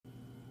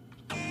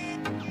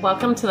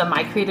Welcome to the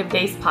My Creative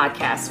Days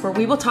podcast, where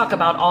we will talk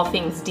about all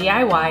things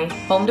DIY,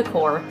 home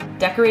decor,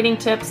 decorating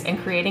tips, and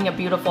creating a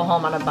beautiful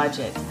home on a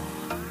budget.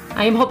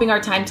 I am hoping our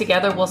time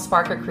together will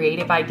spark a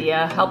creative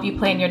idea, help you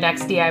plan your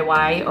next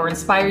DIY, or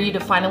inspire you to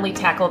finally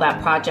tackle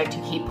that project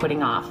you keep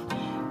putting off.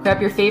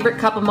 Grab your favorite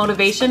cup of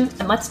motivation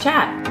and let's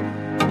chat.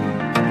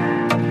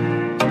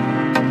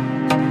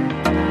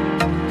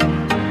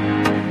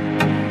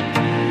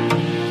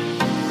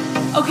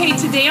 Okay,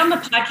 today on the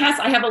podcast,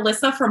 I have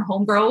Alyssa from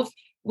Home Grove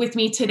with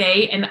me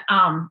today. And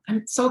I'm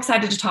so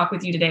excited to talk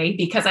with you today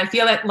because I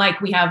feel that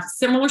like we have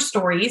similar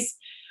stories.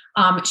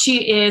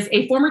 She is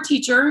a former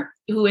teacher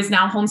who is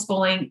now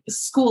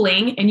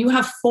schooling, and you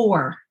have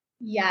four.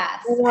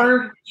 Yes.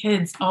 Four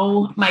kids.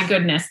 Oh my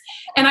goodness.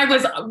 And I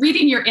was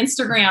reading your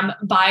Instagram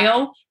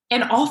bio,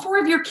 and all four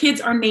of your kids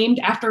are named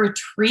after a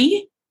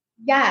tree.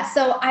 Yeah.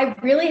 So I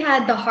really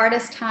had the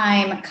hardest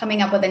time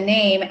coming up with a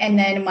name. And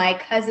then my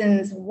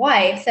cousin's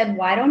wife said,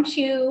 why don't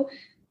you,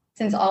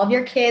 since all of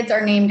your kids are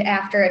named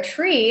after a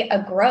tree,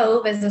 a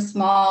grove is a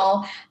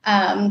small,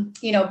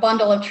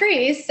 bundle of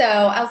trees. So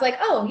I was like,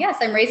 oh yes,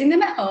 I'm raising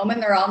them at home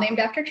and they're all named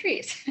after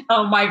trees.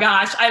 Oh my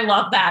gosh. I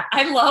love that.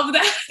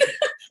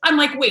 I'm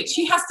like, wait,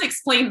 she has to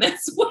explain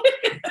this.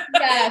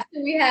 Yeah.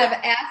 So we have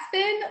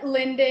Aspen,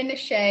 Linden,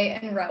 Shay,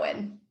 and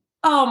Rowan.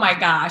 Oh my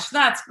gosh,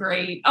 that's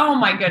great. Oh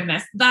my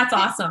goodness, that's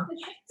awesome.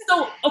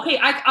 So, okay,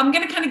 I'm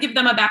going to kind of give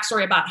them a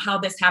backstory about how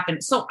this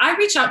happened. So I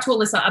reached out to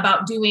Alyssa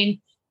about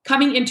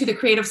coming into the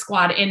Creative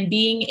Squad and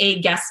being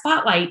a guest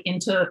spotlight in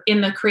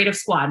the Creative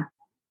Squad.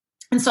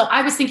 And so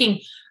I was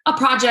thinking a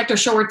project or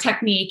show or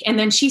technique. And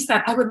then she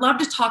said, I would love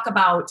to talk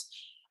about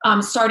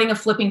starting a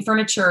flipping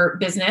furniture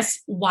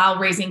business while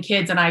raising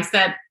kids. And I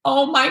said,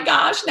 oh my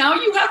gosh, now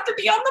you have to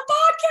be on the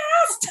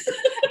podcast.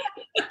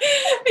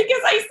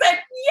 Because I said,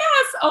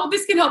 yes, oh,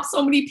 this can help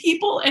so many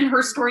people. And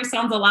her story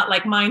sounds a lot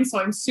like mine. So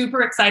I'm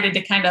super excited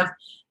to kind of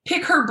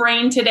pick her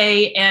brain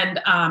today and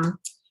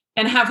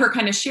have her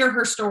kind of share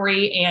her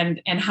story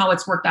and how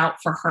it's worked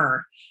out for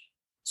her.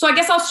 So I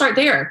guess I'll start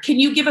there. Can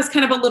you give us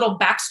kind of a little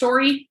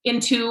backstory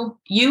into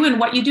you and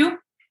what you do?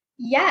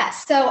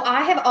 Yes. So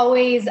I have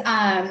always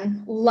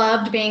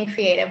loved being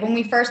creative. When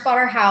we first bought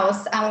our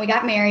house, we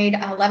got married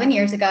 11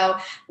 years ago,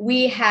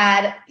 we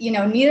had,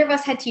 neither of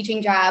us had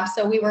teaching jobs.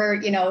 So we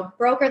were,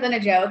 broker than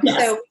a joke.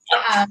 Yes. So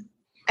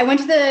I went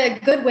to the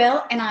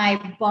Goodwill and I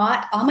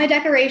bought all my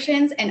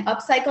decorations and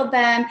upcycled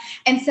them.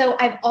 And so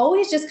I've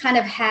always just kind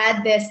of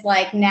had this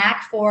like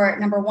knack for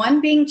number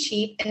one, being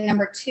cheap, and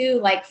number two,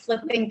 like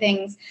flipping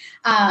things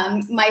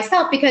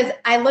myself, because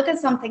I look at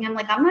something, I'm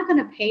like, I'm not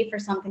going to pay for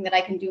something that I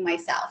can do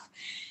myself.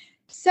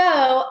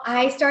 So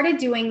I started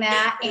doing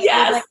that. And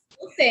yes.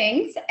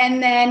 Things.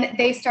 And then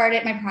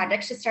my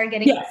projects just started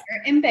getting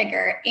bigger and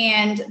bigger.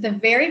 And the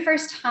very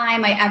first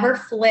time I ever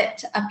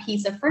flipped a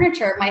piece of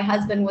furniture, my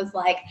husband was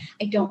like,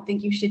 I don't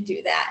think you should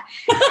do that.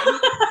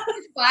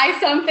 Buy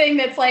something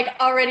that's like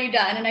already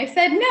done. And I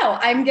said, no,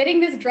 I'm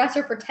getting this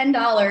dresser for $10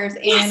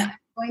 and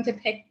I'm going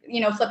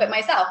to flip it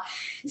myself.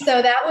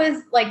 So that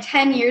was like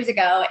 10 years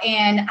ago.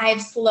 And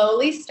I've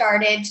slowly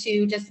started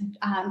to just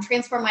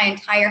transform my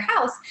entire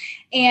house.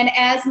 And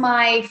as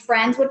my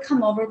friends would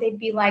come over, they'd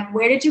be like,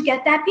 where did you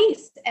get that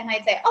piece? And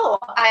I'd say, oh,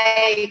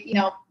 I,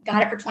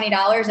 got it for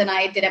 $20 and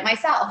I did it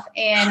myself.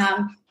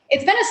 And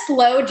it's been a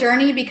slow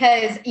journey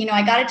because,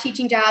 I got a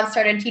teaching job,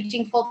 started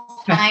teaching full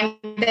time,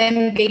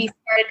 then baby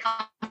started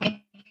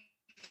coming.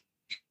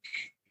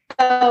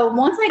 So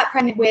once I got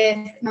pregnant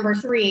with number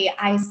 3,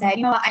 I said,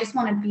 I just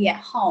want to be at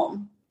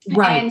home.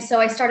 Right. And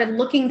so I started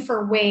looking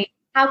for ways,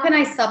 how can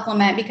I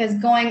supplement? Because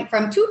going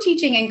from 2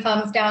 teaching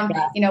incomes down,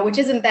 which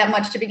isn't that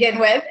much to begin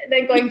with,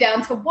 then going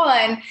down to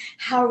 1,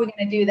 how are we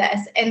going to do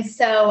this? And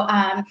so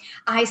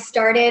I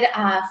started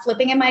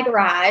flipping in my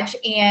garage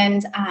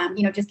and,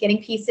 just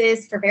getting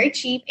pieces for very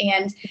cheap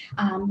and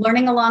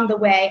learning along the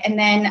way. And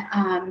then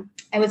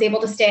I was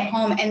able to stay at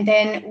home. And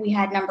then we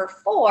had number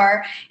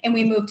 4 and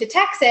we moved to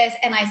Texas.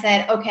 And I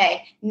said,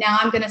 okay, now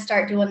I'm going to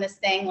start doing this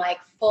thing like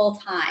full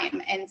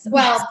time. And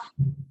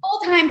full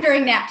time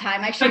during nap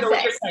time, I should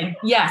say.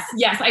 Yes.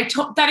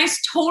 That is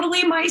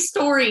totally my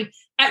story.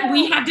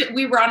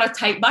 We were on a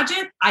tight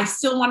budget. I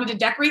still wanted to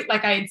decorate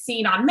like I had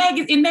seen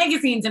in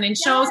magazines and in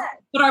shows,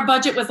 but our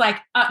budget was like,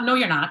 no,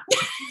 you're not.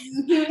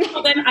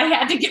 So then I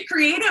had to get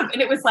creative,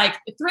 and it was like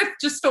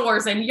thrift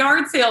stores and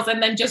yard sales,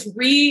 and then just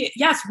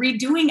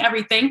redoing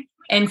everything.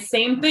 And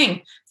same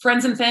thing.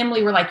 Friends and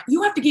family were like,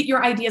 you have to get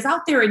your ideas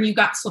out there. And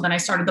so then I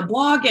started the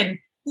blog, and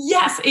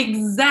yes,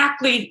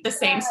 exactly the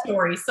same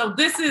story. So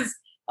this is,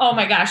 oh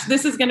my gosh,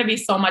 this is going to be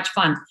so much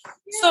fun.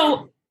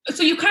 Yeah.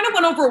 So you kind of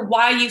went over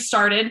why you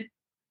started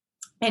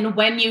and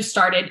when you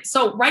started.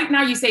 So right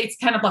now you say it's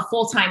kind of a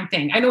full-time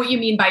thing. I know what you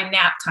mean by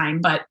nap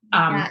time, but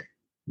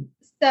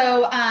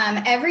So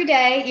every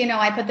day,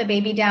 I put the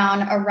baby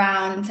down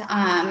around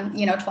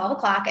 12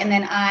 o'clock, and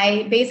then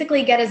I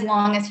basically get as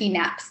long as he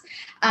naps.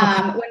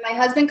 When my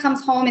husband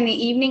comes home in the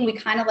evening, we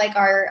kind of like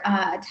our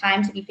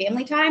time to be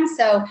family time.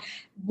 So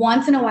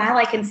once in a while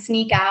I can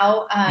sneak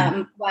out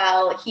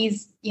while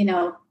he's,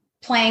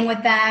 playing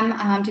with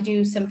them to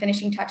do some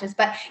finishing touches.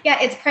 But yeah,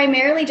 it's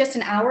primarily just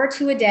an hour or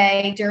two a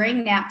day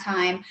during nap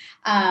time.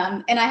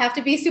 And I have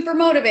to be super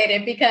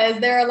motivated because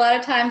there are a lot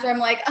of times where I'm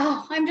like,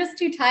 oh, I'm just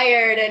too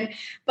tired.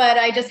 But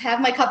I just have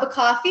my cup of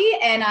coffee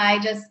and I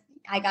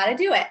got to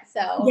do it.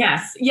 So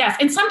yes.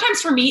 And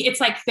sometimes for me,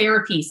 it's like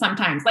therapy.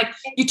 Sometimes like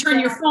you turn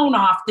your phone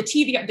off, the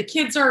TV, the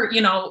kids are,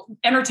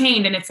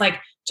 entertained, and it's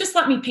like, just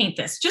let me paint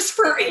this just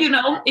for,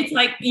 it's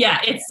like,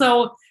 it's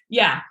so,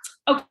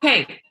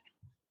 okay.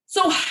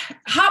 So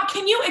how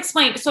can you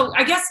explain? So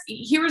I guess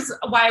here's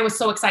why I was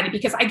so excited,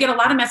 because I get a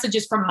lot of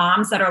messages from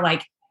moms that are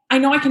like, I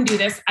know I can do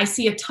this. I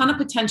see a ton of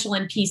potential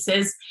in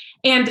pieces.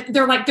 And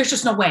they're like, there's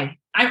just no way.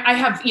 I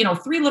have,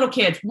 3 little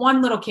kids,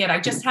 1 little kid. I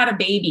just had a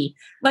baby.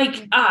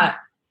 Like,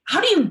 how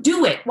do you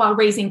do it while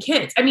raising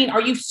kids? I mean,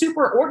 are you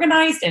super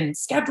organized and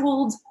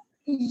scheduled?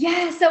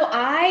 Yeah, so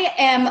I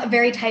am a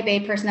very type A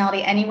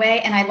personality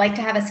anyway, and I like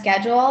to have a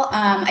schedule.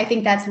 I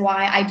think that's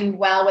why I do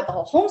well with the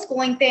whole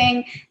homeschooling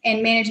thing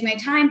and managing my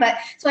time. But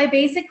so I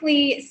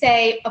basically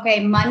say,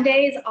 okay,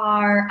 Mondays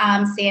are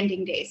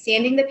sanding days,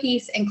 sanding the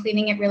piece and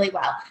cleaning it really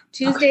well.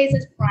 Tuesdays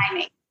is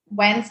priming.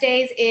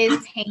 Wednesdays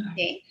is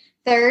painting.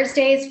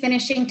 Thursdays,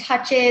 finishing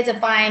touches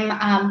if I'm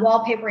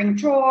wallpapering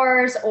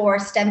drawers or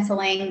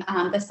stenciling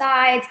the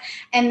sides.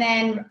 And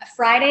then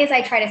Fridays,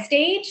 I try to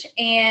stage.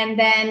 And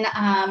then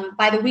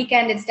by the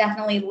weekend, it's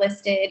definitely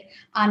listed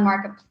on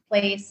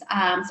Marketplace.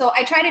 So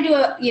I try to do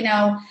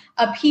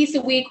a piece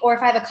a week, or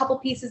if I have a couple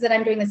pieces that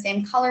I'm doing the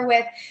same color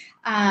with.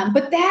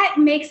 But that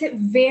makes it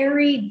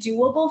very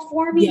doable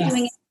for me,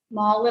 doing it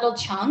small little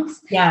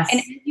chunks. Yes.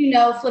 And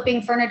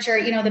flipping furniture,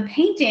 the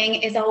painting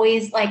is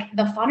always like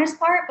the funnest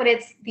part, but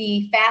it's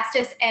the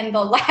fastest and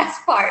the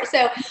last part.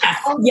 So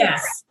all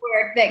the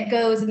work that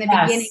goes in the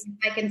beginning,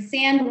 I can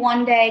sand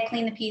one day,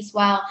 clean the piece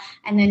well,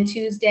 and then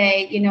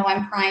Tuesday,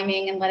 I'm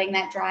priming and letting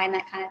that dry and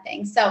that kind of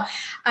thing. So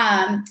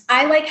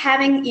I like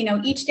having,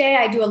 each day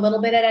I do a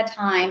little bit at a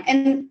time.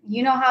 And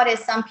you know how it is,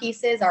 some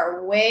pieces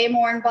are way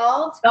more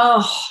involved.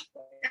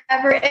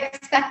 Ever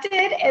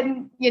expected.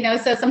 And,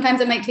 so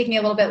sometimes it might take me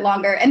a little bit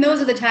longer. And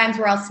those are the times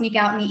where I'll sneak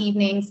out in the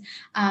evenings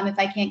if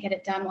I can't get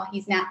it done while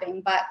he's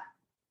napping. But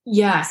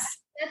yes,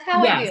 that's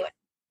how I do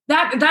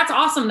it. That's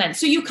awesome then.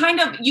 So you kind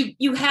of,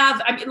 you have,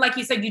 I mean, like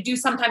you said, you do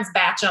sometimes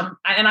batch them.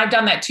 And I've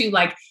done that too.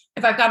 Like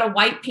if I've got a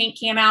white paint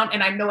can out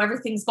and I know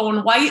everything's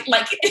going white,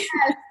 like it's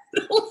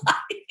a lot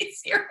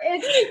easier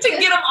to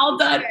get them all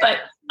done. But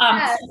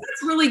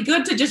it's really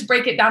good to just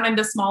break it down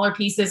into smaller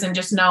pieces and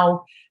just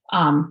know,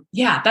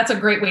 that's a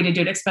great way to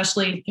do it,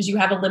 especially because you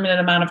have a limited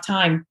amount of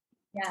time.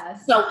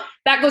 Yes. So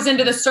that goes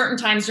into the certain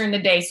times during the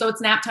day. So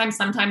it's nap time,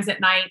 sometimes at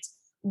night.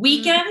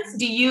 Weekends,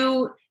 do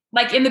you,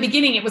 like in the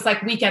beginning, it was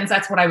like weekends,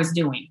 that's what I was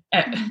doing.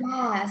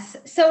 Yes.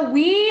 So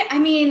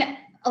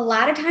a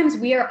lot of times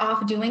we are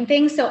off doing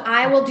things. So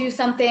I will do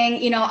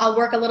something, I'll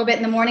work a little bit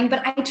in the morning,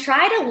 but I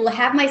try to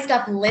have my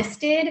stuff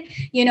listed,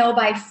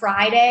 by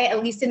Friday,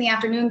 at least in the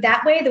afternoon.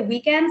 That way the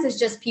weekends is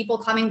just people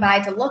coming by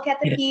to look at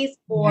the piece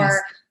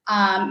or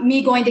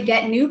me going to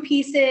get new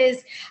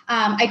pieces.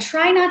 I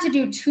try not to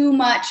do too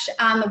much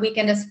on the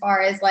weekend as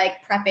far as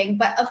like prepping,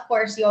 but of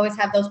course you always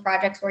have those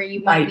projects where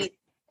you might need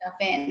stuff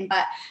in,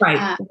 but so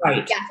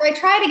I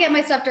try to get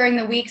my stuff during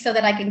the week so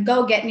that I can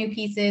go get new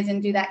pieces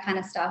and do that kind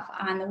of stuff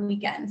on the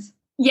weekends.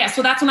 Yeah.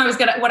 So that's what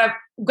I'm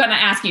gonna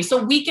ask you.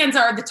 So weekends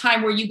are the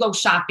time where you go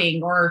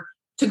shopping or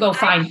to go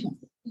find.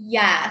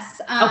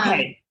 Yes.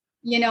 Okay.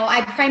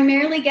 I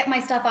primarily get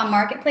my stuff on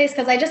Marketplace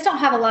because I just don't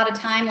have a lot of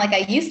time like I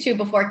used to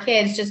before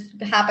kids, just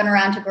hopping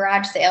around to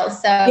garage sales.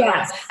 So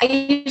I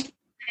usually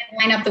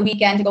line up the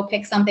weekend to go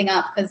pick something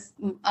up because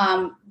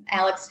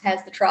Alex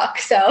has the truck.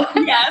 So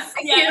I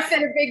can't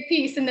fit a big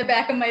piece in the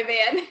back of my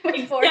van.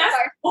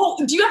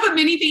 Oh, do you have a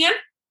minivan?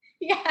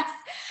 Yes.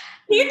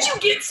 Did you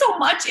get so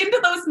much into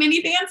those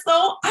minivans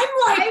though? I'm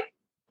like,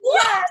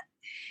 what?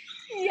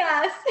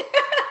 Yes.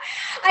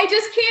 I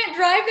just can't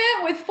drive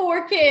it with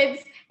 4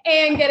 kids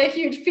and get a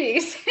huge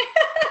piece.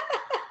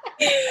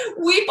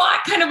 We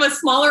bought kind of a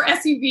smaller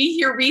SUV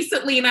here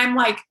recently. And I'm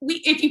like,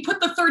 if you put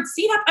the 3rd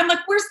seat up, I'm like,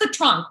 where's the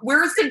trunk?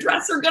 Where's the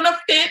dresser going to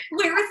fit?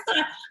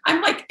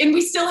 I'm like, and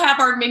we still have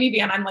our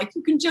minivan. I'm like,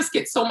 you can just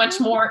get so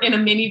much more in a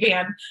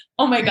minivan.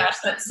 Oh my gosh,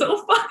 that's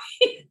so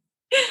funny.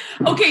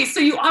 Okay.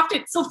 So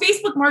so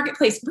Facebook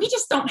Marketplace, we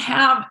just don't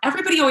have,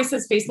 everybody always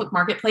says Facebook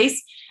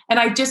Marketplace. And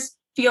I just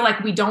feel like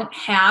we don't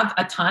have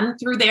a ton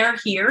through there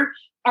here.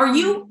 Are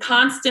you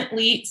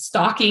constantly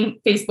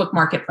stalking Facebook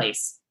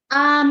Marketplace?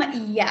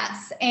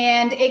 Yes.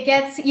 And it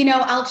gets,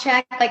 I'll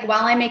check like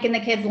while I'm making the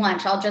kids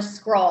lunch, I'll just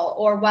scroll,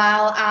 or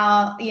while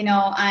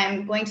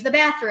I'm going to the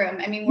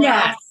bathroom. I mean,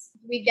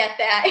 we get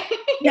that.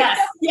 Yes.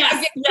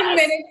 Yes. 2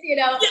 minutes,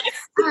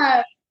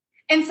 Yes.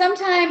 And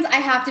sometimes I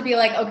have to be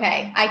like,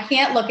 okay, I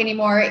can't look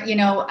anymore.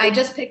 I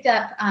just picked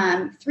up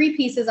 3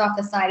 pieces off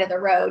the side of the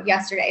road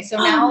yesterday. So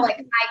now like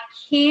I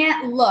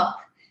can't look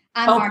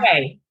on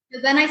Marketplace. So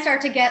then I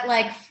start to get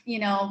like,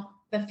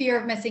 the fear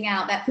of missing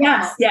out. That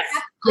yes.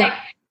 like,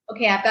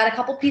 okay, I've got a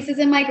couple pieces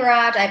in my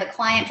garage. I have a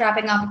client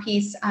dropping off a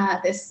piece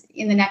this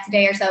in the next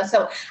day or so.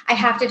 So I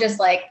have to just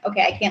like,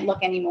 okay, I can't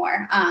look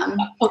anymore.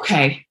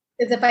 Okay.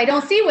 Because if I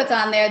don't see what's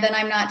on there, then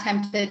I'm not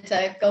tempted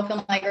to go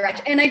film my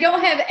garage. And I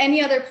don't have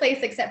any other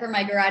place except for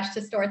my garage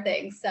to store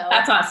things. So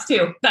that's us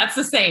too. That's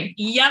the same.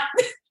 Yep.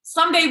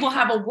 Someday we'll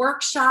have a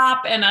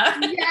workshop and a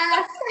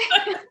yes.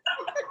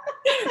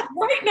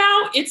 Right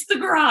now it's the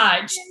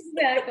garage.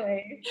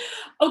 Exactly.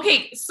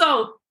 Okay.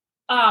 So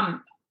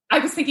I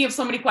was thinking of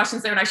so many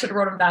questions there and I should have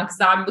wrote them down because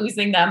now I'm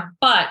losing them.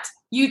 But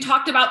you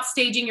talked about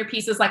staging your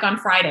pieces like on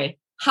Friday.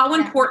 How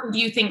important do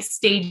you think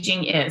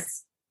staging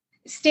is?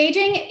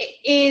 Staging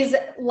is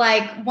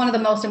like one of the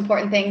most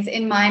important things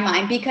in my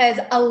mind, because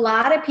a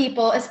lot of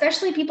people,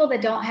 especially people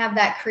that don't have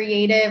that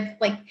creative,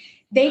 like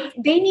they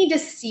need to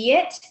see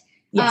it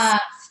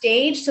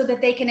staged so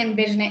that they can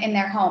envision it in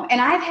their home.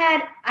 And I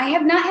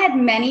have not had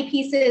many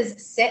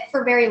pieces sit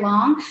for very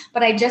long,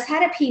 but I just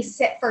had a piece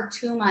sit for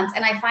 2 months.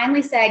 And I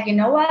finally said, you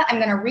know what, I'm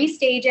going to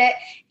restage it.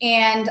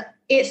 And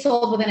it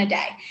sold within a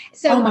day.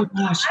 So oh my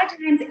gosh. A lot of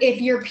times if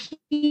your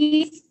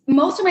piece,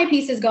 most of my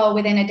pieces go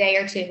within a day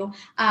or two.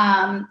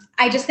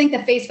 I just think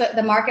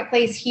the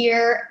marketplace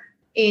here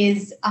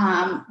is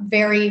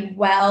very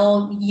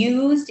well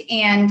used.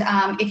 And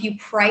if you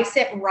price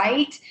it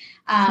right,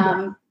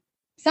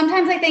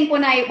 sometimes I think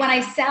when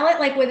I sell it,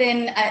 like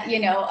within,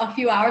 a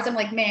few hours, I'm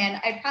like, man,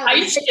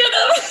 I should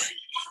have.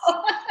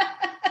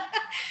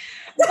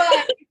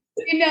 But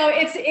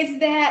it's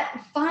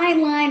that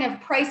fine line of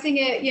pricing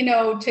it,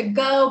 to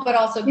go, but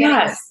also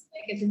getting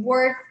it's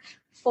worth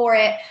for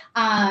it.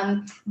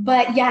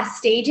 But yeah,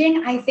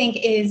 staging, I think,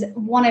 is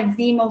one of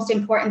the most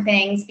important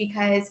things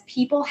because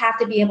people have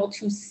to be able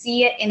to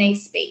see it in a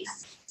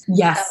space.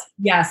 Yes.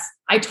 Yes.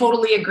 I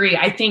totally agree.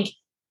 I think,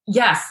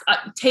 yes,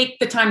 take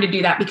the time to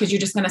do that because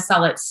you're just going to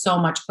sell it so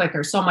much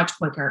quicker. So,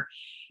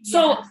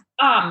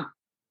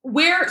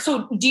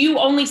 so do you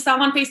only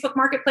sell on Facebook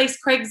Marketplace,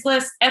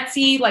 Craigslist,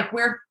 Etsy, like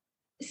where?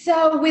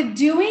 So with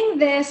doing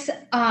this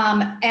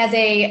as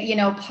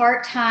a,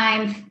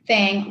 part-time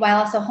thing while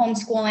also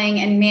homeschooling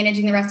and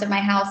managing the rest of my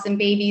house and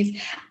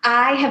babies,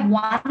 I have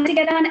wanted to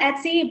get on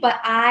Etsy,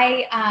 but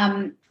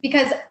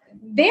because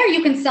there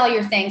you can sell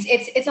your things.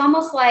 It's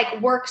almost like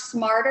work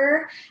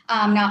smarter,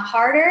 not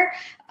harder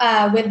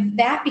with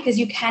that, because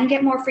you can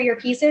get more for your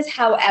pieces.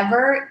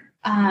 However,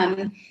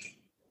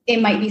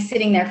 it might be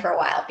sitting there for a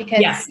while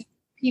because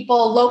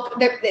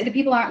the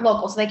people aren't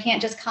local, so they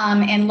can't just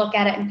come and look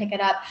at it and pick it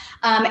up.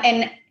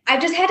 And I've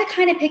just had to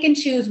kind of pick and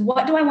choose,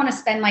 what do I want to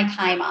spend my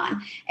time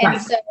on?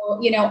 And so,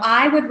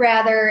 I would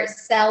rather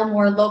sell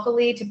more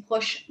locally to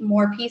push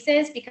more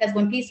pieces, because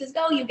when pieces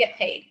go, you get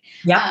paid.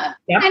 Kind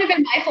of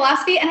been my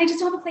philosophy. And I just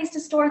don't have a place to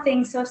store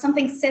things. So if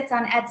something sits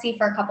on Etsy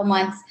for a couple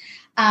months,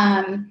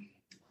 that's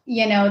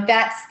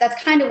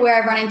kind of where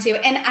I've run into.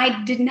 And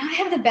I did not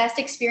have the best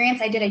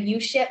experience. I did a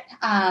U-ship.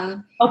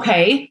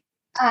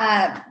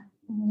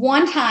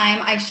 One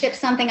time I shipped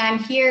something. I'm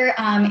here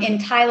in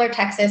Tyler,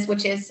 Texas,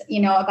 which is,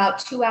 about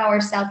 2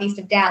 hours southeast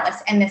of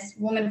Dallas. And this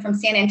woman from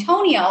San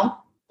Antonio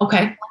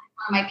wanted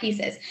my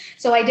pieces.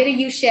 So I did a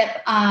U-ship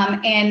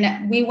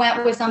and we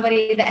went with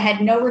somebody that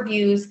had no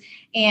reviews.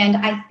 And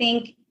I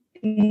think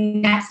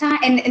next time,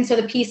 and so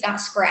the piece got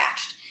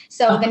scratched.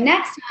 So the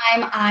next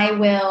time I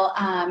will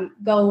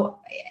go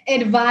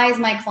advise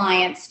my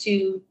clients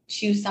to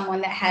choose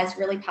someone that has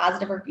really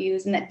positive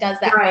reviews and that does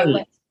that.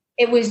 Right.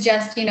 It was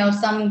just,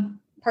 some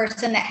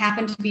person that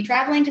happened to be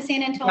traveling to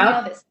San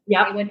Antonio.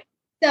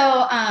 So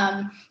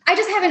I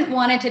just haven't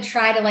wanted to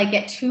try to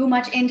get too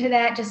much into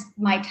that. Just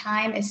my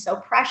time is so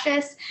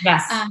precious.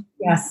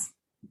 Yes.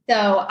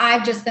 So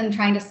I've just been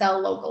trying to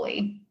sell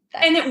locally.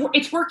 And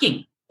it's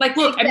working. Look,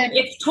 exactly. I mean,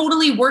 it's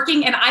totally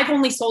working. And I've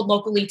only sold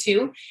locally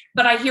too,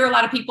 but I hear a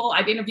lot of people,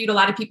 I've interviewed a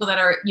lot of people that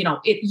are,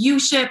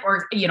 U-ship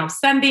or,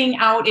 sending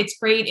out. It's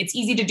great. It's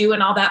easy to do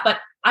and all that, but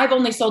I've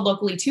only sold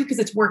locally too, because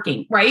it's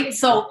working. Right.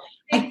 So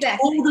exactly.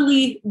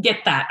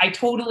 I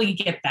totally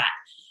get that.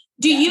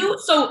 Do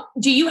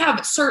you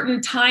have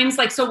certain times?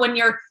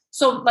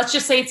 So let's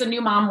just say it's a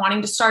new mom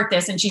wanting to start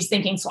this and she's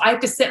thinking, so I have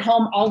to sit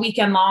home all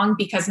weekend long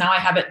because now I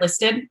have it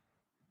listed.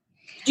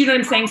 Do you know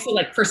what I'm saying? So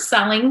for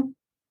selling.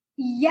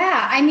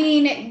 Yeah. I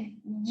mean,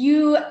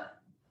 you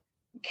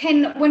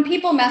can, when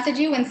people message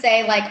you and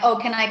say oh,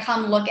 can I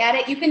come look at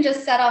it? You can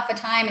just set off a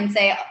time and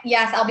say,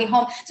 yes, I'll be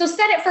home. So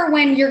set it for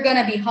when you're going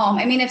to be home.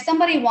 I mean, if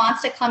somebody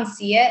wants to come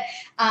see it,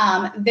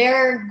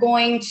 they're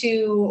going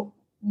to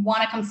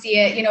want to come see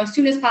it, as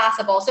soon as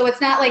possible. So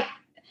it's not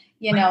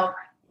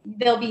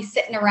they'll be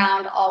sitting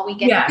around all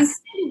weekend. Yes.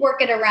 You can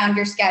work it around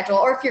your schedule.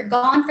 Or if you're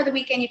gone for the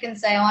weekend, you can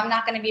say, oh, I'm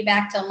not going to be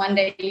back till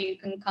Monday. You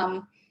can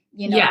come,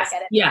 look at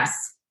it.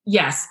 Yes.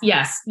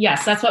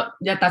 That's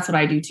what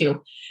I do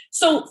too.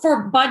 So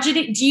for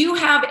budgeting, do you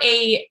have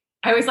I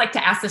always like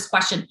to ask this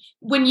question.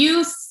 When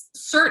you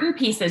certain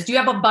pieces, do you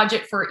have a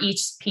budget for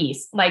each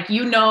piece?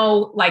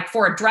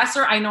 For a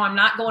dresser, I know I'm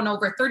not going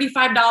over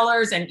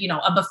 $35 and,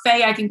 a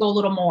buffet, I can go a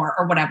little more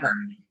or whatever.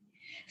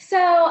 So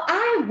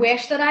I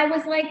wish that I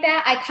was like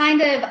that.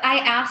 I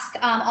ask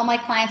all my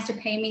clients to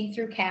pay me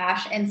through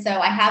cash. And so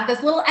I have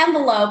this little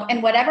envelope,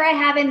 and whatever I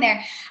have in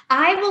there,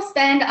 I will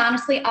spend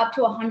honestly up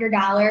to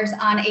 $100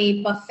 on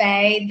a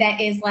buffet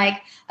that is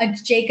like a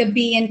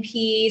Jacobean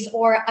piece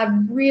or a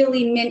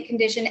really mint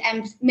condition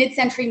and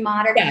mid-century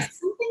modern, Yes.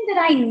 something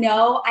that I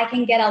know I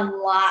can get a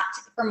lot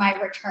for my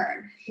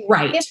return.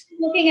 Right. If I'm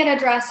looking at a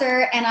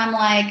dresser and I'm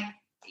like,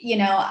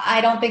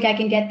 I don't think I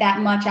can get that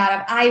much out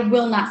of, I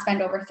will not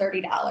spend over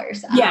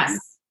 $30.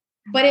 Yes.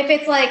 But if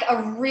it's like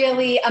a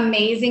really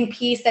amazing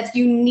piece that's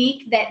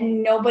unique that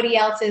nobody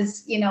else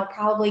is,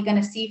 probably going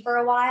to see for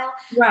a while.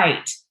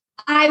 Right.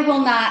 I will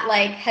not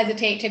like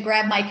hesitate to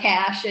grab my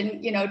cash and,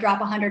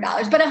 drop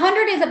 $100, but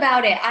 100 is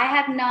about it. I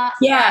have not.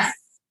 Yes.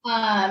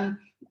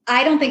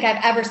 I don't think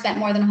I've ever spent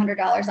more than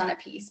 $100 on a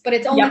piece, but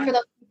it's only for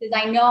those pieces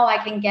I know I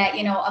can get,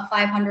 a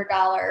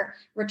 $500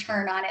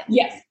 return on it.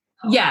 Yes.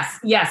 Yes.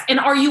 Yes. And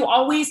are you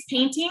always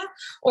painting,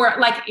 or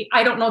like,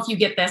 I don't know if you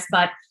get this,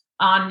 but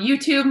on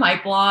YouTube,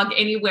 my blog,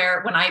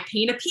 anywhere, when I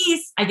paint a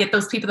piece, I get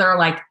those people that are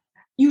like,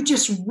 you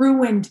just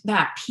ruined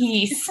that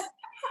piece.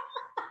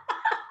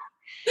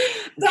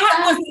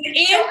 That was an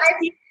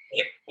antique.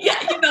 Yeah.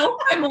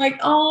 I'm like,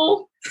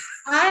 oh.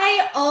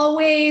 I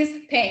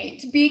always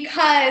paint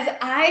because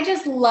I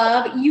just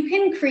love, you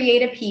can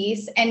create a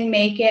piece and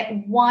make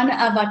it one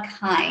of a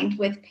kind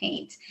with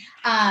paint.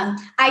 I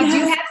do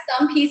have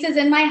some pieces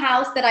in my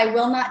house that I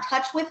will not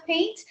touch with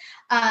paint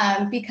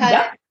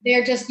because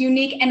they're just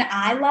unique and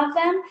I love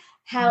them.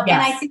 And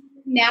I think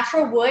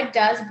natural wood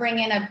does bring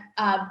in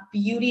a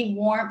beauty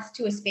warmth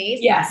to a space.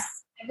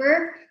 Yes.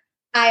 However,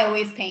 I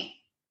always paint.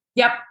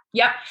 Yep.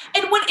 Yep.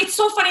 And when it's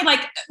so funny, like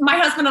my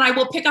husband and I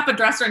will pick up a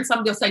dresser and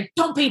somebody will say,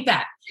 don't paint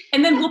that.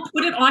 And then we'll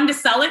put it on to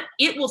sell it.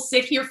 It will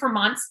sit here for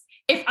months.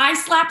 If I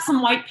slap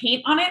some white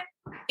paint on it,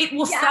 it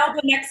will sell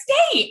the next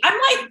day. I'm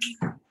like,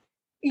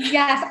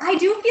 yes, I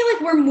do feel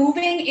like we're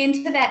moving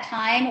into that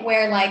time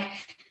where like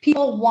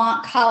people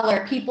want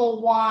color,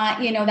 people want,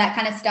 that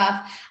kind of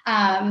stuff.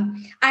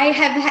 I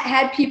have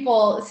had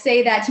people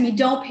say that to me,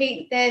 don't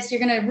paint this.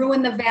 You're going to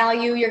ruin the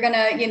value. You're going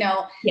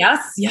to,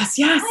 Yes.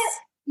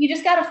 You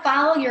just got to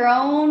follow your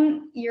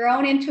own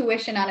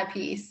intuition on a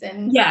piece.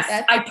 And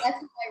that's my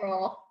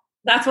role.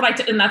 That's what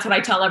I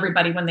tell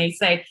everybody when they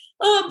say,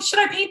 oh, should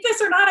I paint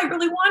this or not? I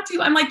really want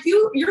to. I'm like,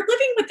 you're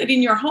living with it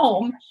in your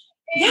home.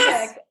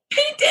 Yes,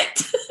 paint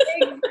it.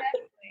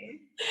 Exactly.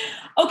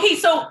 Okay.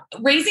 So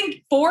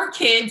raising 4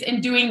 kids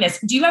and doing this,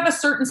 do you have a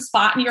certain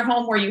spot in your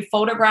home where you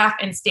photograph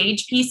and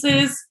stage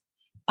pieces?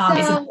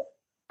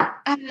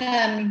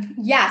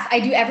 Yes, I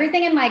do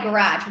everything in my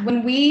garage.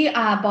 When we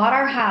bought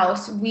our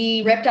house,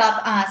 we ripped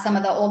up some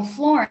of the old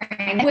flooring.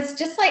 It was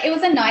just like, it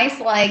was a nice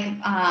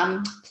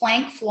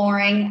plank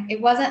flooring.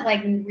 It wasn't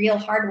like real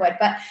hardwood,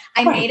 but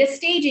I made a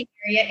staging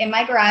area in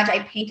my garage. I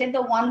painted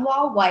the one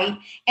wall white,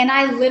 and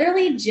I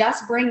literally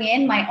just bring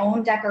in my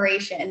own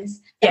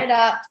decorations, set it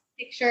up,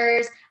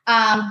 pictures.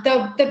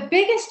 The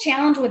biggest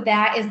challenge with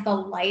that is the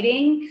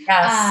lighting.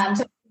 Yes.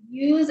 So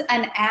use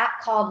an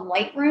app called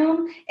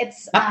Lightroom.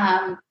 It's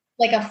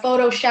like a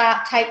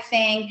Photoshop type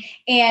thing,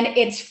 and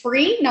it's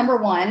free, number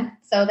one.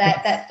 So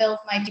that fills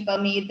my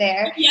dopamine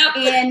there. Yep.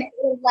 And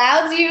it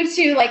allows you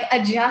to like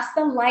adjust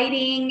the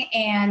lighting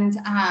and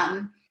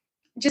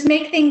just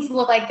make things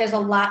look like there's a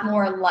lot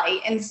more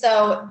light. And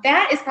so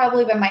that is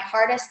probably been my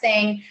hardest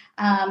thing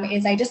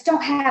is I just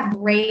don't have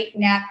great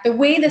the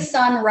way the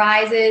sun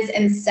rises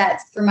and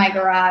sets through my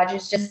garage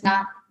is just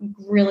not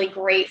really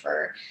great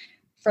for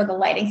the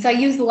lighting. So I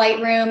use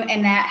Lightroom,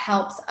 and that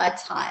helps a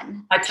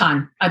ton. A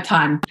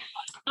ton.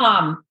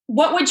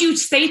 What would you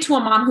say to a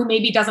mom who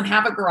maybe doesn't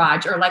have a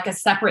garage or like a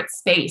separate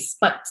space,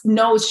 but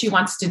knows she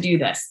wants to do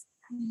this?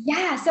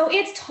 Yeah, so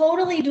it's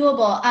totally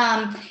doable.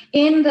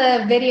 In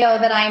the video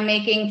that I'm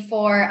making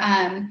for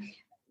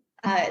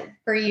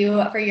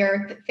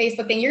your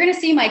Facebook thing, you're going to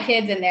see my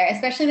kids in there,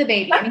 especially the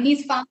baby. I mean,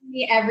 he's following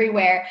me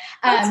everywhere.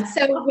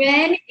 So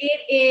when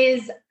it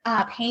is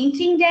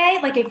painting day,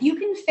 like if you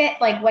can fit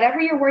like whatever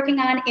you're working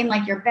on in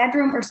like your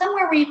bedroom or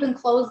somewhere where you can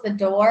close the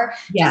door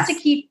just to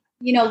keep,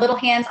 little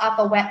hands off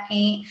of wet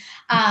paint.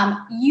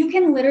 You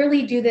can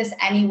literally do this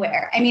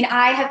anywhere. I mean,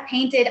 I have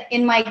painted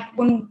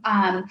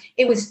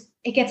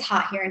it gets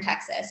hot here in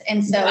Texas.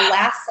 And so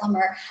last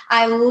summer,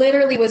 I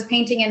literally was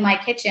painting in my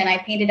kitchen. I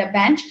painted a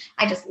bench.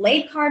 I just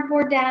laid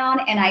cardboard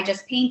down and I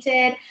just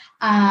painted,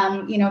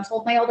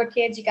 told my older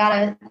kids, you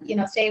gotta,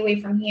 stay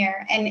away from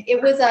here. And it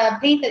was a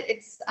paint that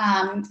it's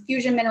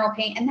fusion mineral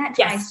paint, and that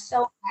dries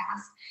so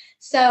fast.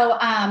 So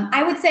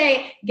I would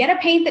say get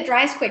a paint that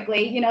dries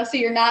quickly, so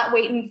you're not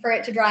waiting for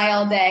it to dry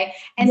all day.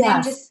 And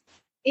then just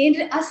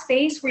in a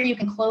space where you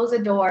can close a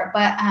door.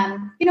 But,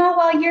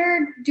 while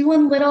you're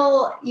doing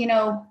little,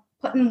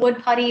 putting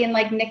wood putty and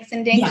like nicks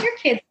and dings, your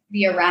kids will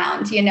be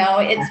around,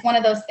 it's one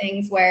of those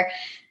things where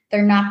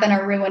they're not going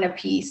to ruin a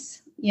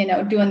piece,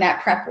 doing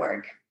that prep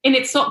work. And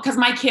it's so, because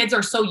my kids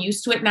are so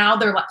used to it now.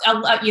 They're like,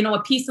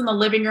 a piece in the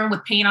living room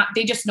with paint on.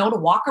 They just know to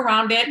walk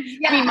around it.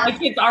 Yeah. I mean, my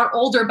kids are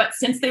older, but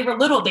since they were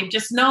little, they've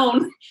just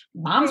known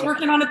mom's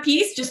working on a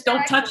piece. Just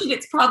don't touch it.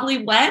 It's probably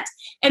wet.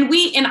 And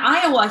in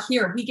Iowa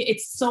here,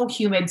 it's so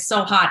humid,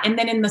 so hot. And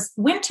then in the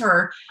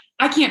winter,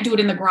 I can't do it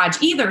in the garage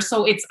either.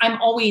 So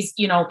I'm always,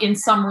 in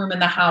some room in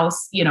the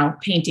house,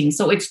 painting.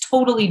 So it's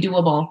totally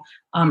doable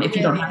if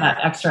you don't have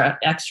that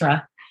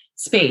extra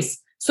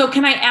space. So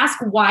can I ask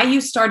why you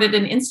started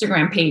an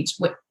Instagram page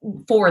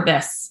for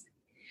this?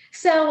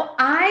 So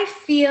I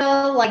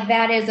feel like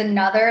that is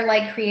another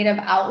creative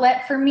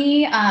outlet for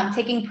me,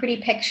 taking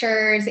pretty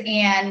pictures.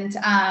 And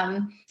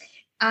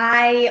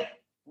I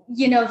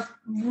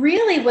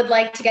really would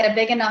like to get a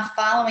big enough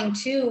following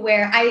too,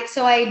 where it's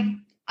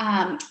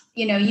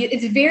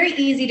very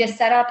easy to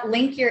set up,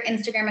 link your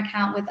Instagram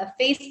account with a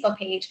Facebook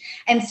page.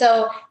 And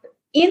so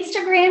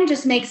Instagram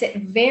just makes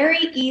it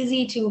very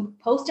easy to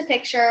post a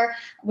picture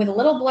with a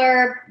little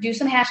blurb, do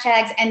some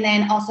hashtags, and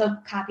then also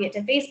copy it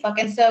to Facebook.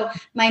 And so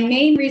my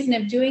main reason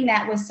of doing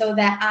that was so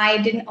that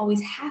I didn't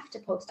always have to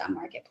post on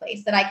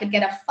Marketplace, that I could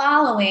get a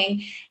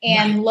following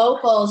and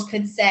locals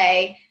could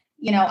say,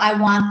 I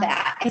want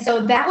that. And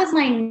so that was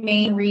my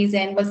main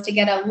reason, was to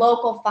get a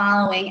local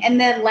following.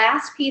 And the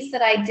last piece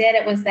that I did,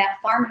 it was that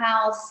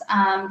farmhouse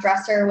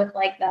dresser with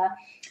the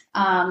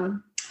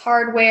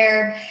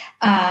hardware.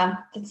 I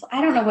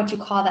don't know what you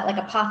call that,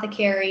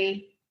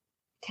 apothecary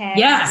tag.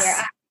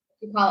 Yes.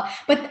 You call it.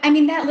 But I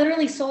mean, that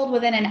literally sold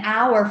within an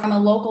hour from a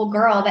local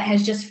girl that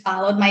has just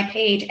followed my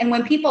page. And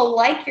when people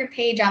like your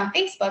page on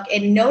Facebook,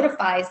 it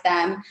notifies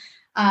them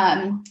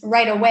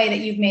right away that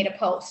you've made a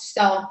post.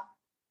 So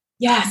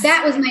yes,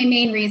 that was my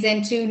main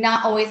reason, to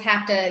not always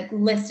have to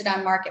list it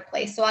on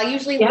Marketplace. So I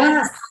usually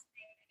list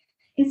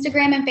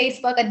Instagram and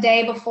Facebook a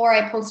day before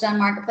I post it on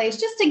Marketplace,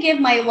 just to give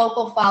my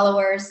local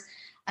followers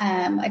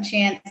a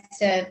chance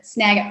to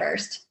snag it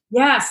first.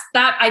 Yes,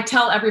 that I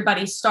tell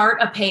everybody,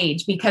 start a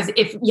page, because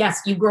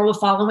you grow a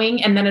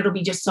following, and then it'll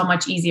be just so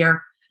much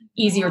easier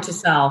to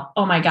sell.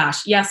 Oh my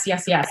gosh. Yes.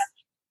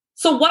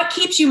 So what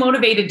keeps you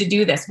motivated to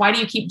do this? Why do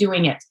you keep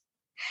doing it?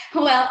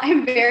 Well,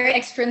 I'm very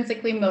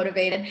extrinsically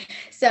motivated.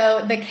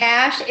 So the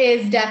cash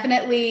is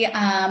definitely a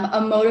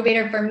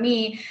motivator for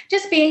me.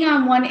 Just being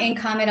on one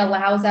income, it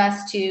allows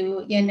us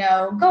to,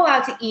 go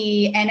out to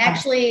eat. And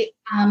actually,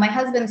 my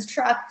husband's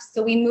truck,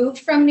 so we moved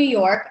from New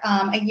York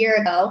a year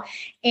ago,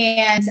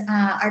 and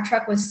our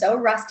truck was so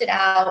rusted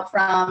out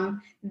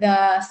from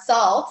the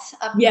salt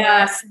up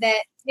there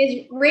that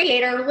his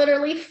radiator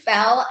literally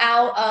fell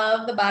out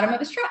of the bottom of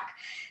his truck.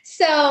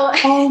 So,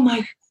 oh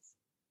my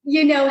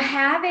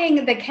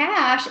having the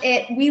cash,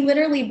 we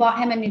literally bought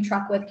him a new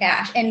truck with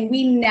cash, and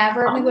we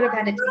would have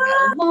had to take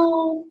out a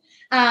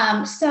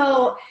loan.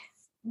 So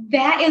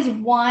that is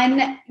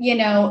one,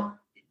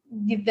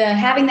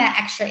 having that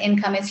extra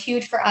income is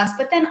huge for us.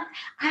 But then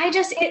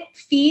it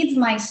feeds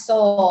my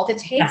soul to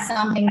take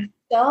something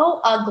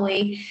so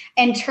ugly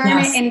and turn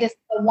it into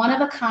a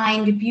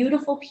one-of-a-kind,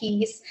 beautiful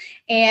piece.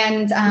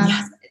 And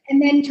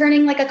then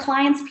turning a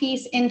client's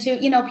piece into,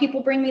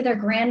 people bring me their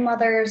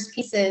grandmother's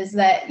pieces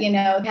that,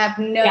 have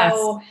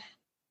no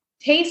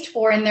taste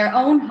for in their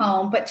own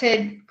home, but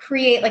to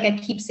create a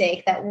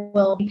keepsake that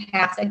will be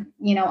passed,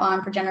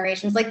 on for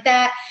generations like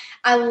that.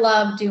 I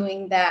love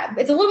doing that.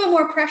 It's a little bit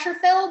more pressure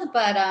filled,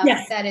 but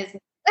that is.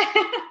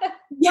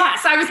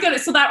 Yes,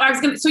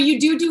 so you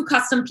do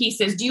custom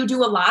pieces. Do you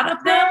do a lot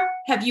of them?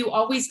 Have you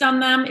always done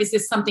them? Is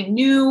this something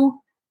new?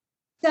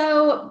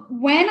 So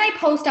when I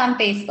post on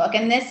Facebook,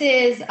 and this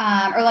is,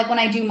 or when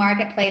I do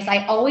Marketplace,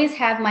 I always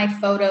have my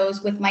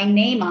photos with my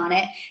name on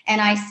it. And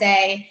I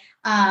say,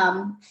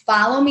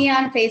 follow me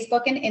on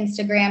Facebook and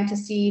Instagram to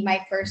see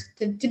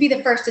to be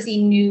the first to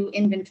see new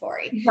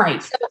inventory.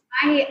 Right. So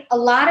a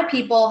lot of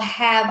people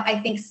have, I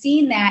think,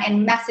 seen that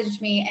and messaged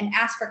me and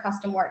asked for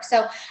custom work.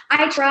 So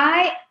I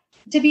try,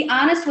 to be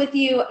honest with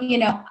you,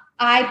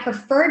 I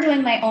prefer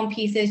doing my own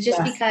pieces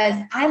just because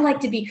I like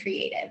to be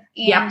creative.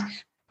 And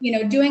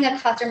doing a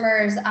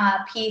customer's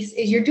piece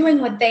is you're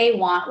doing what they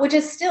want, which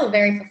is still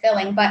very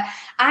fulfilling. But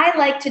I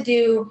like to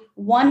do,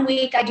 one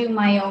week I do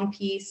my own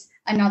piece,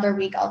 another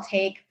week I'll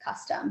take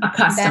custom.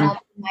 Then I'll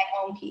do my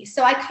own piece.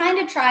 So I kind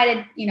of try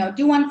to,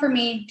 do one for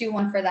me, do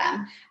one for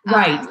them.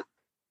 Right.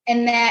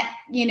 And that,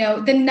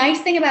 the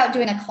nice thing about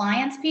doing a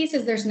client's piece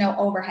is there's no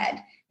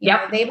overhead.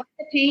 They buy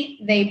the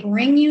paint, they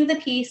bring you the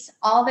piece,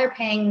 all they're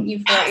paying you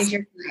for is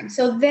your time.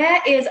 So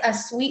that is a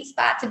sweet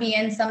spot to be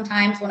in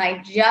sometimes when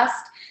I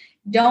just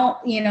don't,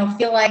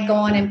 feel like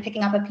going and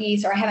picking up a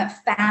piece, or I haven't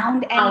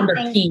found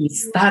anything. A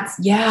piece.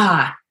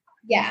 Yeah.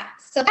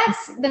 So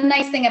that's the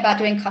nice thing about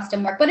doing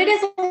custom work, but it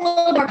is a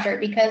little more pressure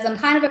because I'm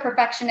kind of a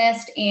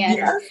perfectionist,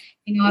 and,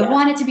 I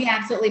want it to be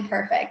absolutely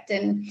perfect.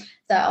 And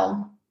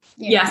so,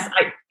 yes,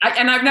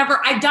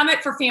 I've done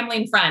it for family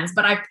and friends,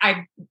 but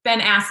I've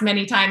been asked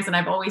many times and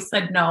I've always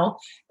said no.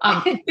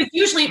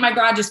 Usually my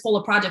garage is full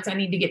of projects I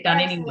need to get done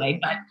anyway,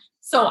 but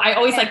so I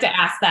always like to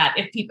ask that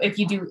if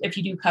you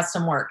do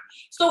custom work.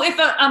 So if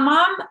a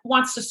mom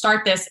wants to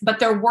start this, but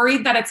they're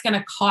worried that it's going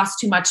to cost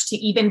too much to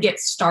even get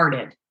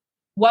started,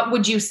 what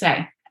would you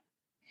say?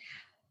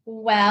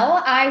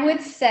 Well, I would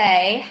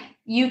say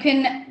you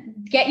can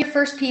get your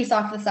first piece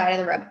off the side of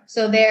the road.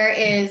 So there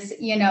is,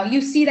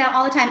 you see that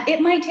all the time. It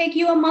might take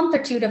you a month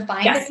or two to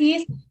find a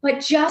piece,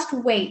 but just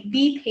wait,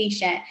 be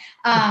patient.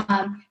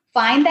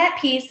 Find that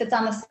piece that's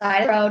on the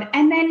side of the road,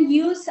 and then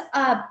use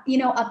a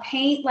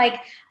paint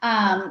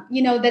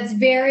that's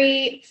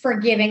very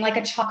forgiving, like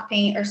a chalk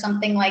paint or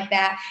something like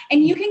that.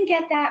 And you can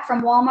get that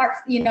from Walmart.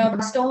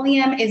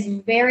 Rust-Oleum is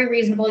very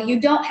reasonable. You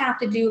don't have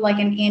to do like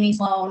an Annie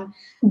Sloan.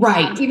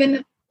 Right. Even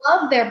though I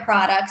love their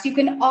products, you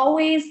can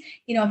always,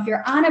 if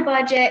you're on a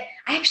budget,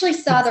 I actually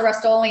saw the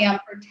Rust-Oleum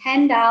for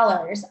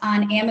 $10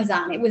 on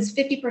Amazon. It was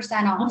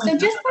 50% off. So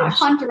just go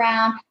hunt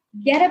around.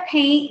 Get a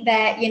paint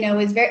that,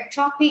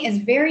 chalk paint is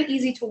very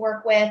easy to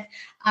work with.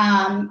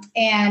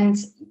 And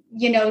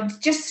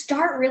just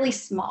start really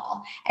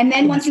small. And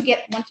then once you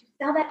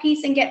sell that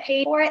piece and get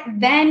paid for it,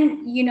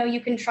 then, you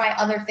can try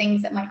other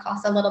things that might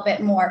cost a little bit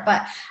more.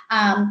 But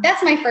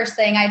that's my first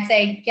thing. I'd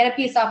say get a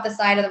piece off the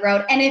side of the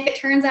road. And if it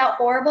turns out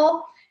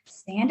horrible,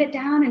 sand it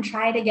down and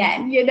try it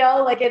again.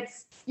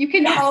 You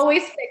can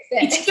always fix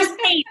it. It's just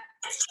paint.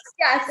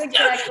 Yes,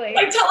 exactly.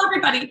 I tell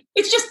everybody,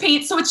 it's just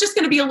paint. So it's just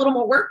going to be a little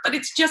more work, but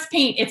it's just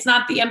paint. It's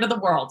not the end of the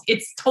world.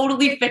 It's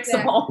totally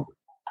fixable.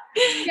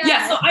 Yes,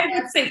 yeah. So I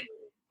would say,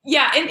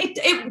 and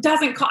it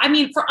doesn't cost,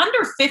 for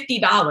under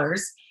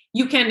 $50,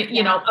 you can,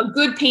 a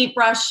good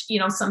paintbrush,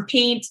 some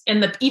paint,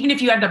 and even if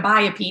you had to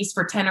buy a piece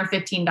for $10 or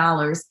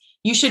 $15,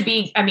 you should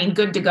be,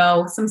 good to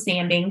go, some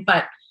sanding,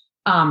 but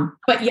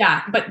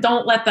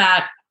don't let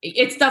that,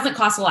 it doesn't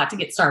cost a lot to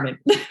get started.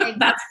 Exactly.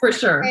 That's for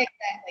sure.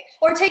 Exactly.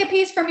 Or take a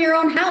piece from your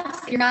own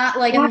house that you're not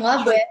in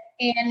love with,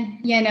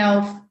 and,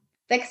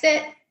 fix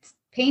it,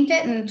 paint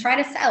it, and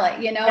try to sell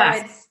it. You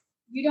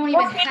don't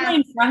even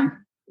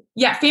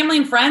have. Family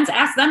and friends,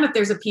 ask them if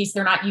there's a piece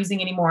they're not using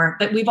anymore,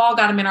 that we've all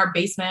got them in our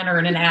basement or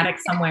in an attic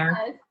somewhere.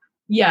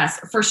 Yes,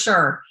 for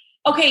sure.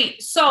 Okay.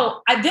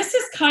 So this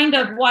is kind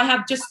of, I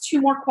have just two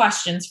more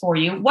questions for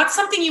you. What's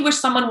something you wish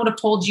someone would have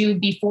told you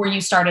before you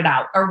started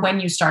out or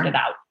when you started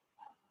out?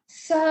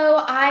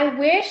 So I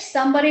wish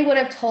somebody would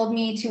have told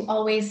me to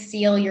always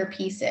seal your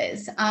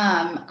pieces.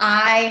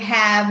 I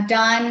have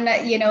done,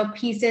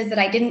 pieces that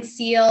I didn't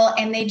seal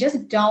and they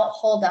just don't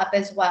hold up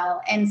as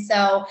well. And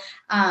so,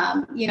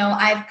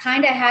 I've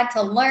kind of had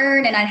to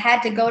learn, and I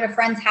had to go to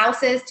friends'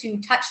 houses to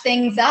touch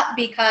things up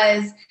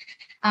because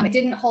it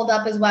didn't hold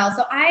up as well.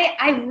 So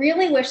I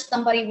really wish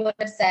somebody would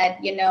have said,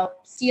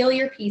 seal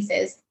your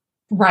pieces.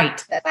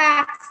 Right. The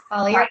wax,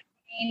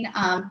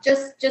 polyurethane,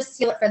 just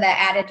seal it for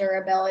that added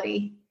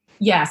durability.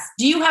 Yes.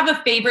 Do you have a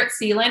favorite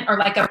sealant or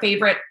like a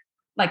favorite,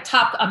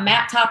 a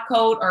matte top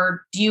coat,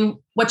 or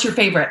what's your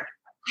favorite?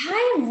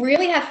 I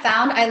really have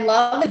found, I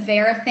love the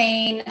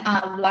Varathane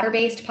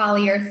water-based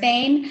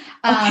polyurethane.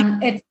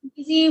 It's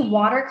easy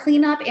water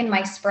cleanup in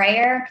my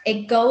sprayer.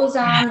 It goes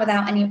on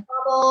without any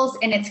bubbles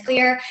and it's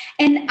clear.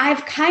 And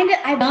I've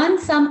done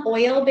some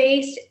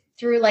oil-based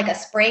through like a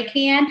spray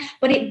can,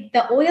 but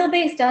the oil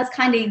base does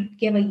kind of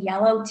give a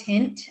yellow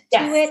tint to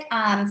it.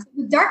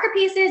 So darker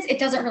pieces, it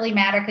doesn't really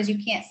matter because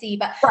you can't see,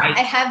 but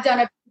I have done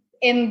it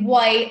in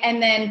white and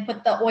then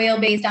put the oil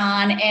based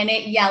on and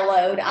it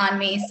yellowed on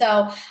me.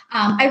 So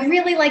I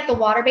really like the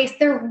water based.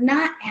 They're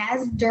not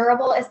as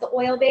durable as the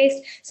oil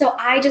based. So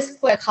I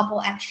just put a couple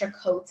extra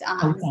coats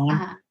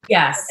on.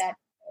 Yes.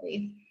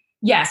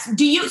 Yes.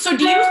 Do you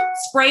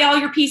spray all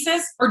your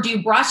pieces, or do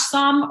you brush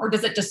some, or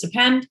does it just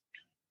depend?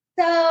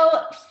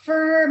 So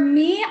for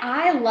me,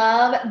 I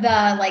love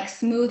the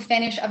smooth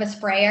finish of a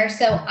sprayer.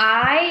 So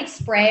I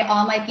spray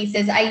all my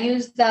pieces. I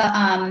use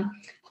the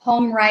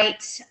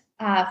HomeRite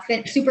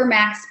Fit Super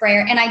Max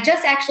sprayer, and I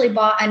just actually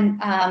bought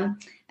an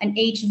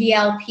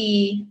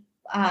HVLP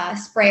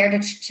sprayer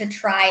to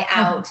try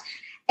out.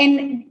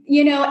 And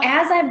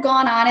as I've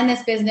gone on in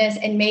this business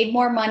and made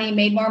more money,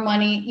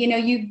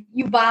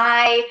 you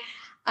buy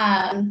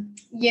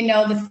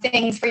the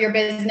things for your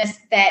business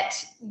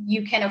that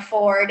you can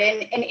afford.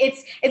 And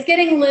it's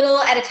getting little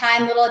at a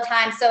time.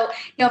 So,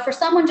 for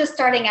someone just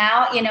starting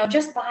out,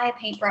 just buy a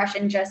paintbrush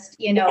and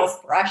just,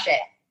 brush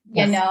it,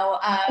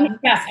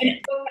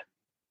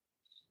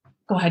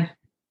 Go ahead.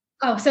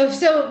 Oh,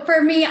 so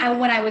for me,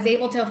 when I was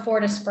able to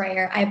afford a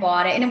sprayer, I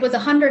bought it, and it was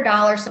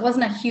 $100. So it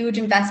wasn't a huge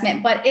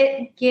investment, but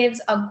it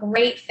gives a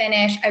great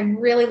finish. I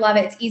really love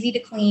it. It's easy to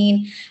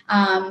clean.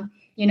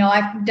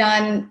 I've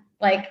done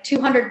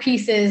 200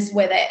 pieces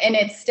with it and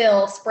it's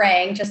still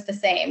spraying just the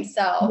same.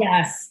 So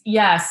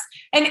yes.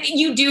 And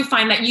you do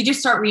find that you just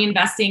start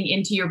reinvesting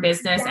into your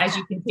business as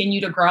you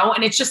continue to grow,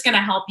 and it's just going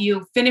to help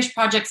you finish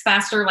projects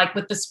faster. Like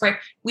with the spray,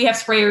 we have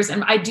sprayers,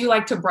 and I do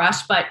like to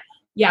brush, but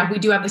we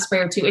do have the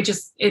sprayer too.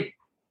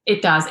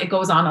 It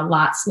goes on a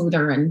lot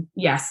smoother, and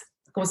it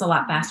goes a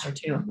lot faster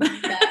too.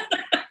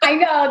 I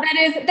know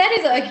that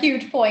is a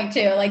huge point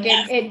too.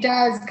 It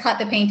does cut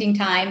the painting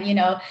time,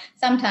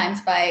 sometimes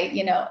by,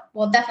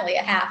 definitely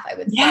a half, I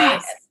would say.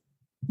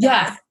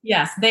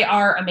 Yes. They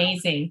are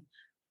amazing.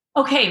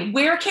 Okay.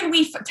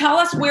 Tell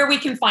us where we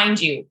can find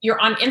you?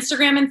 You're on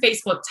Instagram and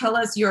Facebook. Tell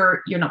us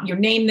your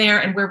name there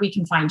and where we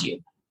can find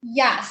you.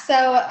 Yeah. So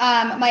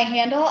my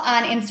handle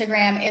on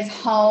Instagram is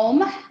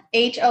home,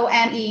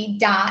 HOME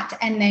dot,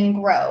 and then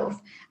Grove.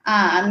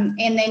 And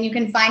then you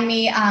can find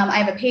me. I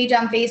have a page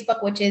on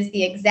Facebook, which is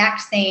the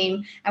exact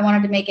same. I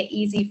wanted to make it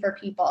easy for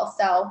people.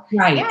 So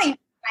Right. Yeah, you can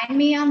find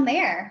me on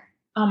there.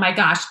 Oh my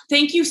gosh.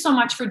 Thank you so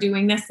much for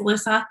doing this,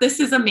 Alyssa. This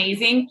is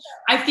amazing.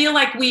 I feel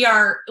like we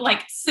are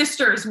like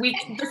sisters.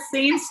 The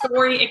same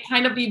story. It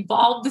kind of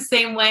evolved the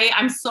same way.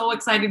 I'm so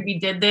excited we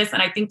did this.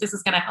 And I think this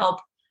is going to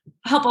help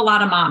a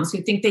lot of moms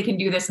who think they can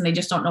do this and they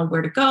just don't know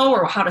where to go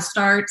or how to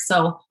start.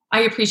 So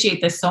I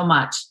appreciate this so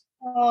much.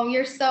 Oh,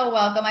 you're so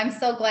welcome. I'm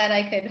so glad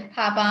I could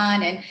hop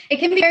on, and it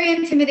can be very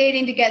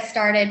intimidating to get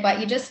started,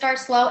 but you just start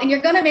slow and you're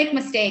going to make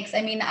mistakes.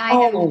 I mean, I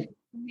have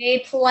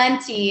made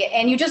plenty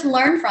and you just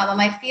learn from them.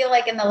 I feel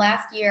like in the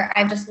last year,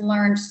 I've just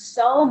learned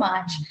so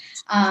much,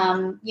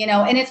 and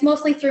it's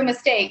mostly through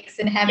mistakes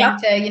and having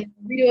to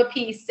redo a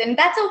piece, and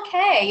that's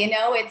okay.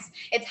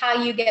 It's how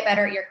you get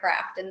better at your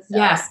craft. And so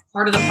yes,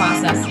 part of the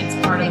process.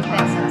 It's part of the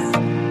process.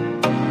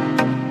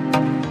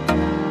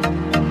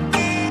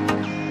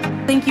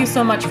 Thank you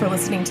so much for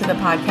listening to the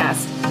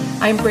podcast.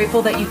 I'm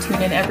grateful that you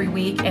tune in every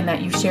week and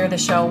that you share the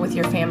show with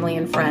your family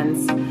and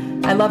friends.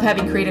 I love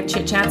having creative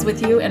chit chats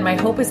with you, and my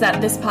hope is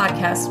that this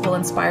podcast will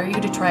inspire you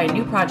to try a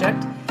new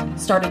project,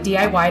 start a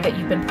DIY that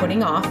you've been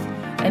putting off,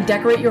 and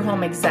decorate your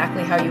home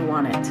exactly how you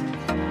want it.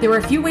 There are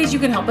a few ways you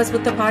can help us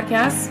with the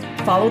podcast.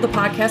 Follow the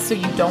podcast so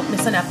you don't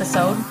miss an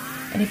episode.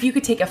 And if you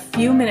could take a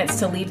few minutes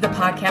to leave the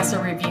podcast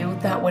a review,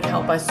 that would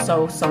help us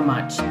so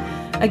much.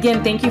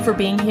 Again, thank you for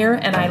being here,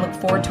 and I look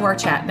forward to our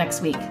chat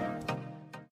next week.